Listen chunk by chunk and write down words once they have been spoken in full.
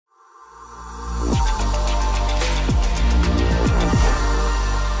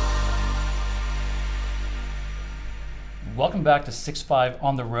welcome back to 6.5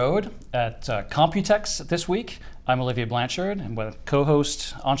 on the road at Computex this week. I'm Olivier Blanchard and with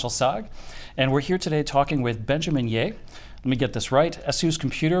co-host Anshel, and we're here today talking with Benjamin Ye. Let me get this right. ASUS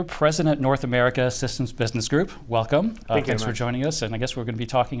Computer, President North America Systems Business Group. Welcome. Thanks for joining us. And I guess we're going to be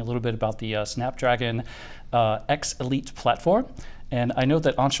talking a little bit about the Snapdragon X Elite platform. And I know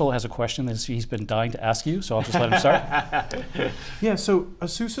that Anshel has a question that he's been dying to ask you, so I'll just let him start. Yeah, so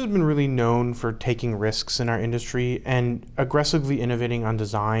ASUS has been really known for taking risks in our industry and aggressively innovating on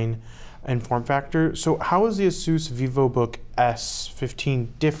design and form factor. So how is the ASUS Vivobook S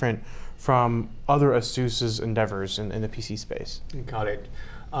 15 different from other ASUS's endeavors in the PC space? Got it.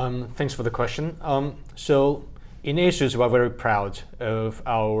 Thanks for the question. So in ASUS, we're very proud of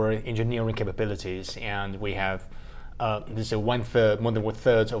our engineering capabilities, and we have this is more than one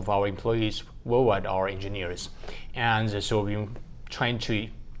third of our employees worldwide are engineers, and so we're trying to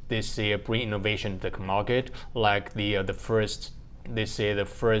bring innovation to the market, like the first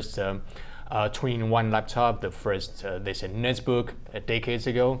 2-in-1 laptop, the first netbook decades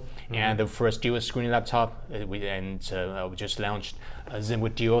ago, and the first dual screen laptop. We just launched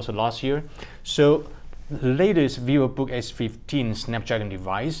ZenBook Duo last year. So the latest Vivobook S15 Snapdragon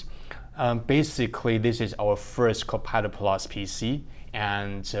device. Basically, this is our first CoPilot PC,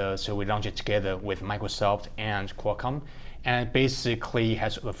 and so we launched it together with Microsoft and Qualcomm, and basically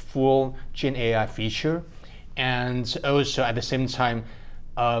has a full Gen AI feature, and also at the same time,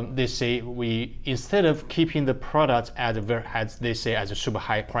 we instead of keeping the product at a super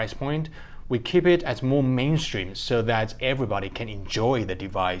high price point, we keep it as more mainstream so that everybody can enjoy the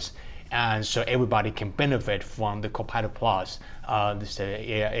device. And so everybody can benefit from the CoPilot Plus,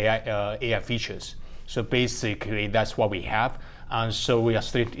 AI features. So basically, that's what we have. So we are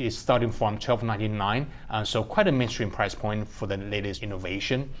starting from $1299, so quite a mainstream price point for the latest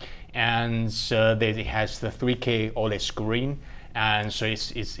innovation. And it has the 3K OLED screen, and so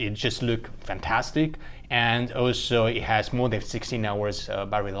it just looks fantastic. And also, it has more than 16 hours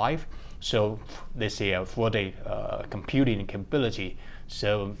battery life. So they say a 4-day computing capability.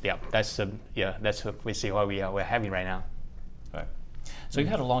 So yeah, that's basically what we're having right now. Right. So you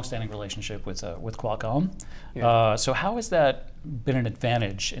had a long-standing relationship with Qualcomm. Yeah. So how has that been an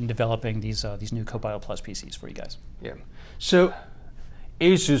advantage in developing these new CoPilot Plus PCs for you guys? Yeah. So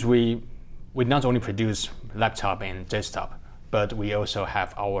ASUS, we not only produce laptop and desktop, but we also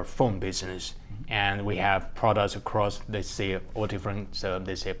have our phone business, and we have products across all different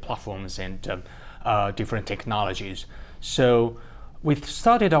platforms and different technologies. So we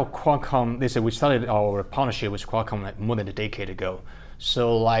started our we started our partnership with Qualcomm more than a decade ago.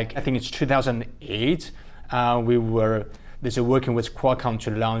 So I think it's 2008, we were working with Qualcomm to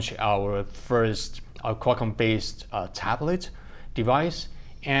launch our first Qualcomm-based tablet device.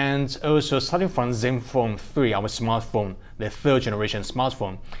 And also starting from ZenFone 3, our smartphone, the third generation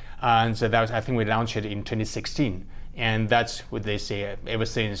smartphone. And so I think we launched it in 2016. And that's what they say. Ever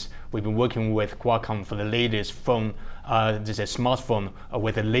since, we've been working with Qualcomm for the latest phone, smartphone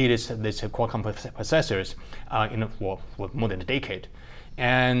with the latest Qualcomm processors for more than a decade.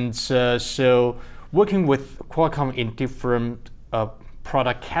 And so working with Qualcomm in different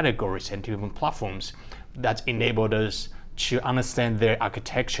product categories and different platforms, that enabled us to understand their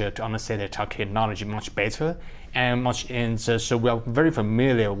architecture, to understand their technology much better, so we are very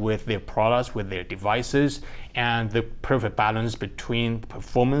familiar with their products, with their devices, and the perfect balance between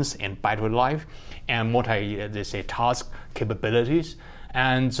performance and battery life, and task capabilities,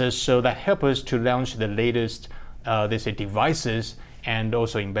 and so that helped us to launch the latest devices, and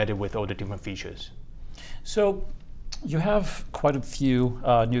also embedded with all the different features. So you have quite a few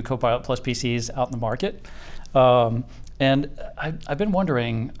new CoPilot Plus PCs out in the market. And I've been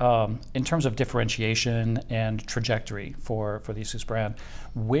wondering, in terms of differentiation and trajectory for the ASUS brand,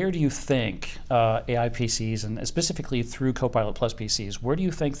 where do you think AI PCs, and specifically through CoPilot Plus PCs, where do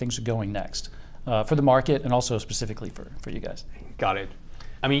you think things are going next for the market and also specifically for you guys? Got it.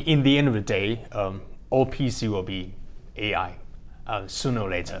 I mean, in the end of the day, all PC will be AI sooner or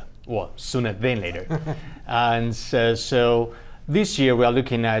later, or sooner than later. And so this year we are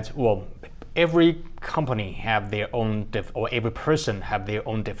looking at, every company have their own, or every person have their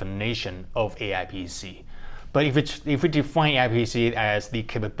own definition of AI PC. But if we define AI PC as the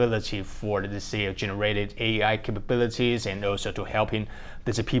capability for generated AI capabilities, and also to helping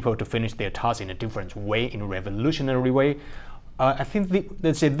people to finish their tasks in a different way, in a revolutionary way, I think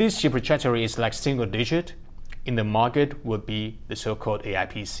this year trajectory is like single digit in the market would be the so-called AI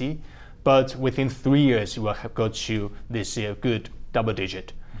PC. But within 3 years, we will go to this good double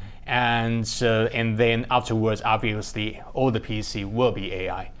digit. And then afterwards, obviously, all the PC will be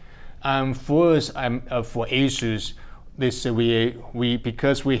AI. For us, for ASUS,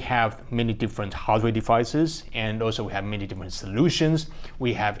 because we have many different hardware devices, and also we have many different solutions.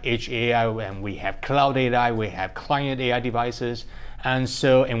 We have edge AI, and we have cloud AI, we have client AI devices,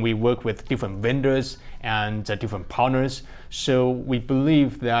 and we work with different vendors and different partners. So we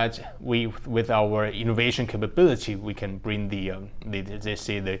believe that with our innovation capability, we can bring the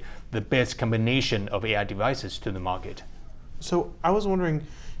best combination of AI devices to the market. So I was wondering,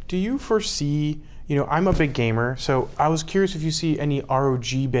 do you foresee, I'm a big gamer, so I was curious if you see any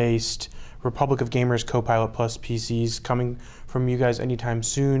ROG-based Republic of Gamers CoPilot Plus PCs coming from you guys anytime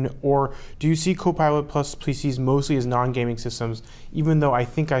soon, or do you see CoPilot Plus PCs mostly as non-gaming systems, even though I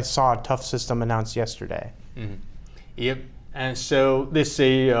think I saw a tough system announced yesterday? Mm-hmm. Yep, and so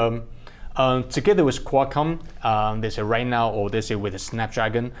together with Qualcomm, right now, or with the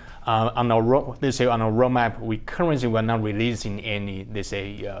Snapdragon, on our roadmap, we currently were not releasing any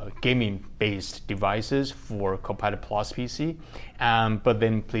gaming-based devices for CoPilot Plus PC, but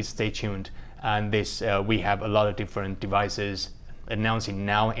then please stay tuned. And we have a lot of different devices announcing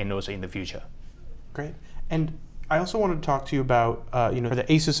now and also in the future. Great. And I also wanted to talk to you about, the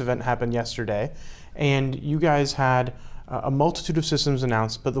ASUS event happened yesterday, and you guys had a multitude of systems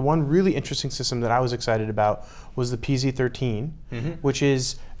announced, but the one really interesting system that I was excited about was the PZ13, which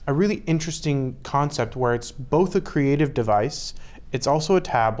is a really interesting concept where it's both a creative device, it's also a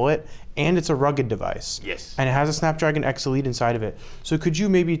tablet, and it's a rugged device. Yes. And it has a Snapdragon X Elite inside of it. So could you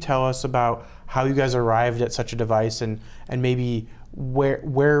maybe tell us about how you guys arrived at such a device, and maybe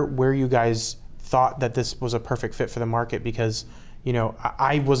where you guys thought that this was a perfect fit for the market? Because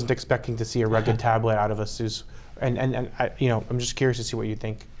I wasn't expecting to see a rugged tablet out of ASUS, and I'm just curious to see what you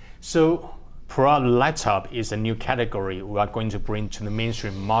think. So Pro laptop is a new category we are going to bring to the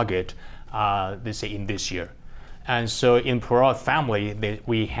mainstream market in this year. And so in Pro family,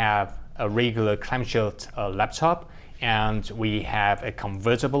 we have a regular clamshell laptop, and we have a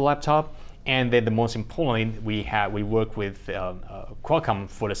convertible laptop, and then the most importantly, we work with Qualcomm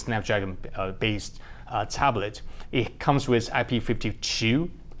for the Snapdragon based tablet. It comes with IP52.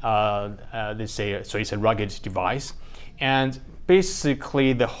 So it's a rugged device, and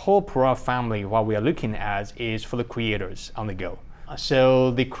basically the whole Pro family, what we are looking at is for the creators on the go.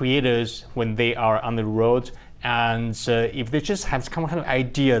 So the creators, when they are on the road, and if they just have some kind of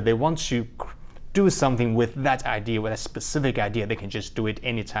idea, they want to do something with that idea, with a specific idea, they can just do it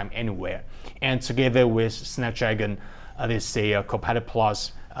anytime, anywhere. And together with Snapdragon, CoPilot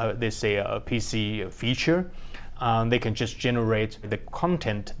Plus, PC feature, they can just generate the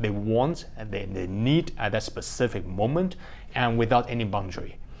content they want and they need at that specific moment, and without any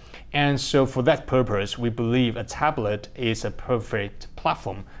boundary. And so for that purpose, we believe a tablet is a perfect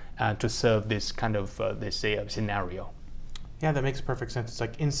platform to serve this kind of scenario. Yeah, that makes perfect sense. It's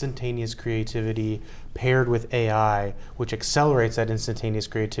like instantaneous creativity paired with AI, which accelerates that instantaneous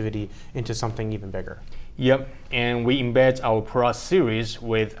creativity into something even bigger. Yep, and we embed our Pro series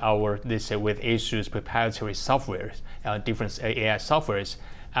with with ASUS proprietary software, different AI softwares,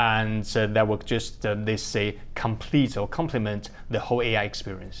 and that will just complete or complement the whole AI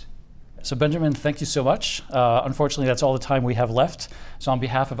experience. So Benjamin, thank you so much. Unfortunately, that's all the time we have left. So on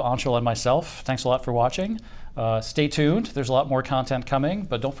behalf of Anshel and myself, thanks a lot for watching. Stay tuned. There's a lot more content coming,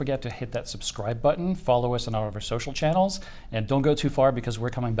 but don't forget to hit that subscribe button, follow us on all of our social channels, and don't go too far because we're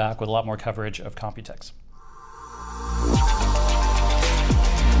coming back with a lot more coverage of Computex.